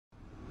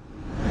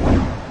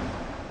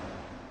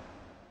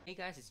Hey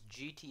guys, it's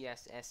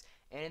GTSS,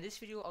 and in this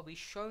video I'll be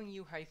showing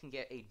you how you can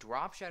get a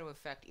drop shadow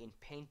effect in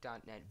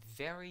Paint.net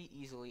very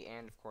easily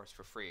and of course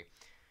for free.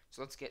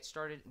 So let's get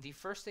started. The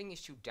first thing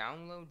is to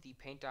download the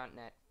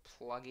Paint.net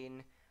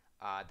plugin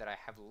that I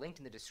have linked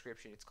in the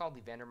description. It's called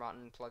the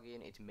Vandermountain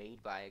plugin. It's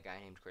made by a guy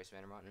named Chris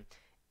Vandermountain,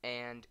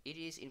 and it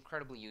is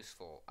incredibly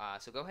useful.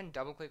 So go ahead and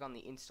double click on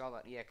the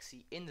install.exe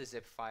in the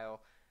zip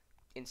file.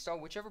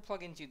 Install whichever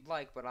plugins you'd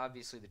like, but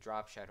obviously the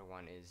drop shadow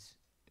one is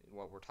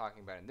what we're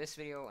talking about in this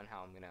video and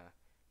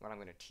what I'm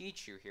gonna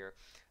teach you here.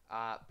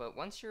 But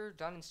once you're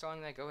done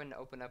installing that, go ahead and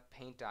open up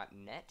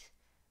Paint.net.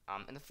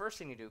 And the first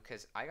thing to do,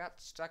 because I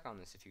got stuck on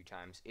this a few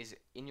times, is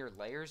in your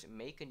layers,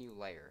 make a new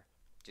layer.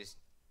 Just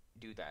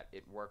do that.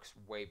 It works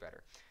way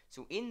better.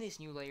 So in this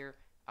new layer,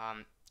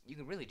 you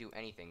can really do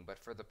anything, but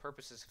for the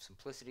purposes of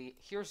simplicity,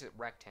 here's a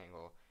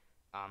rectangle.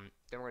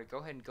 Then we're going to go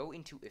ahead and go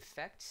into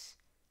Effects,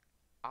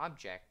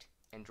 Object,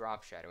 and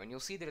Drop Shadow. And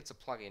you'll see that it's a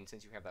plugin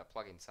since you have that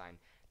plugin sign.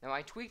 Now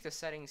I tweaked the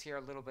settings here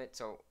a little bit,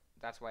 so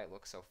that's why it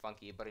looks so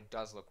funky, but it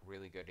does look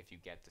really good if you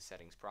get the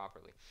settings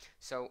properly.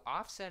 So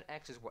offset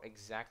X is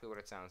exactly what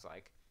it sounds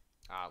like.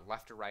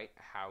 Left to right,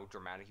 how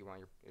dramatic you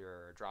want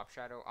your drop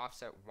shadow.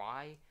 Offset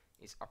Y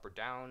is up or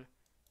down,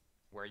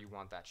 where you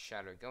want that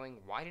shadow going.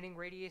 Widening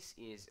radius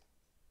is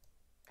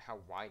how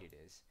wide it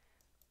is.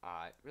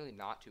 Really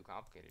not too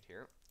complicated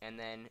here. And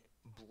then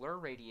blur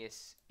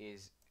radius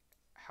is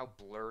how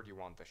blurred you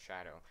want the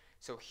shadow.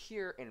 So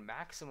here in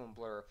maximum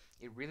blur,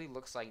 it really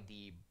looks like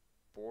the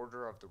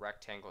border of the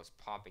rectangle is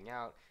popping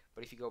out,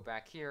 but if you go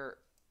back here,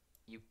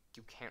 you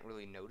can't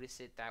really notice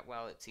it that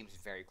well. It seems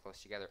very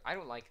close together. I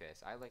don't like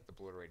this. I like the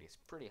blur radius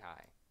pretty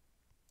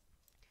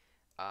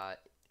high.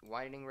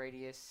 Widening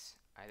radius,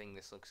 I think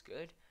this looks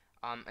good.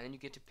 And then you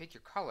get to pick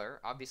your color.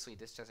 Obviously,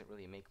 this doesn't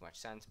really make much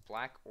sense.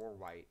 Black or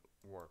white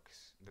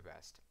works the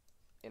best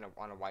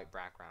on a white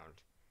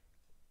background.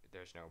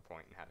 There's no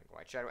point in having a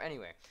white shadow.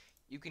 Anyway,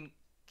 you can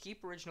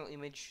keep original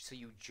image so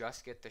you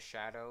just get the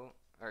shadow,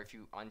 or if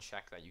you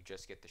uncheck that, you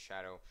just get the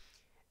shadow.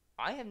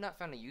 I have not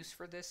found a use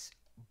for this,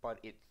 but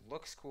it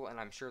looks cool, and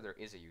I'm sure there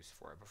is a use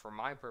for it. But for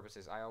my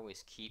purposes, I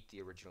always keep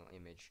the original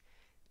image,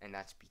 and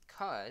that's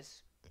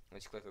because,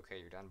 once you click OK,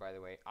 you're done, by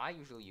the way, I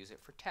usually use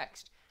it for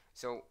text.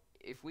 So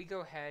if we go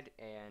ahead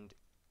and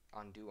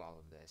undo all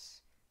of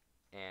this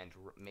and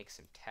make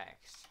some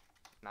text,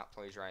 not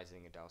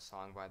plagiarizing Adele's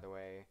song, by the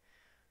way,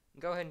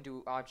 go ahead and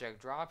do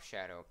object drop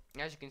shadow.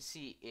 As you can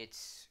see,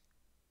 it's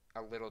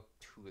a little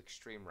too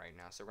extreme right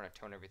now, so we're going to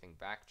tone everything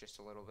back just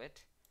a little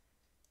bit.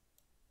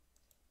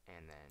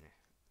 And then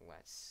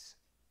let's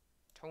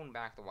tone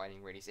back the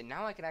widening radius. And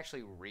now I can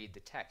actually read the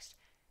text.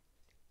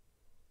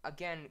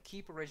 Again,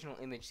 keep original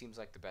image seems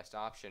like the best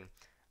option.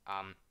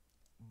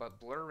 But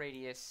blur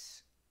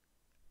radius,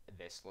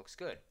 this looks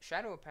good.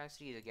 Shadow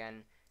opacity is,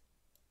 again,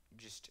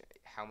 just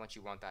how much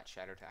you want that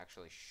shadow to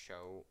actually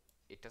show.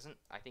 It doesn't,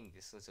 I think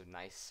this is a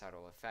nice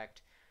subtle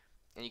effect.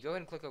 And you go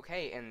ahead and click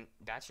OK, and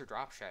that's your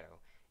drop shadow.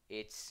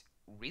 It's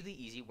really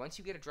easy. Once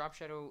you get a drop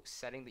shadow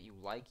setting that you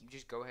like, you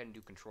just go ahead and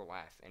do Control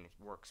F, and it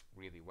works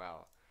really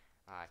well.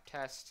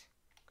 Test,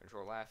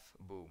 Control F,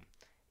 boom.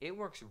 It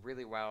works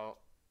really well.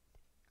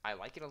 I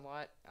like it a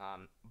lot,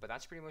 but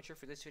that's pretty much it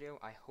for this video.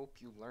 I hope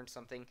you learned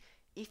something.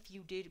 If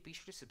you did, be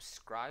sure to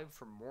subscribe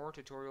for more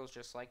tutorials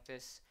just like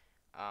this.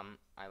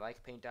 I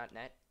like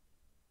Paint.net.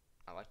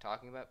 I like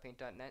talking about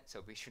Paint.net,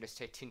 so be sure to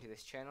stay tuned to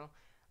this channel.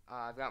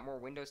 I've got more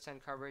Windows 10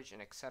 coverage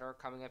and etc.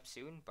 coming up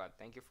soon, but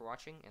thank you for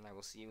watching, and I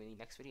will see you in the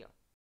next video.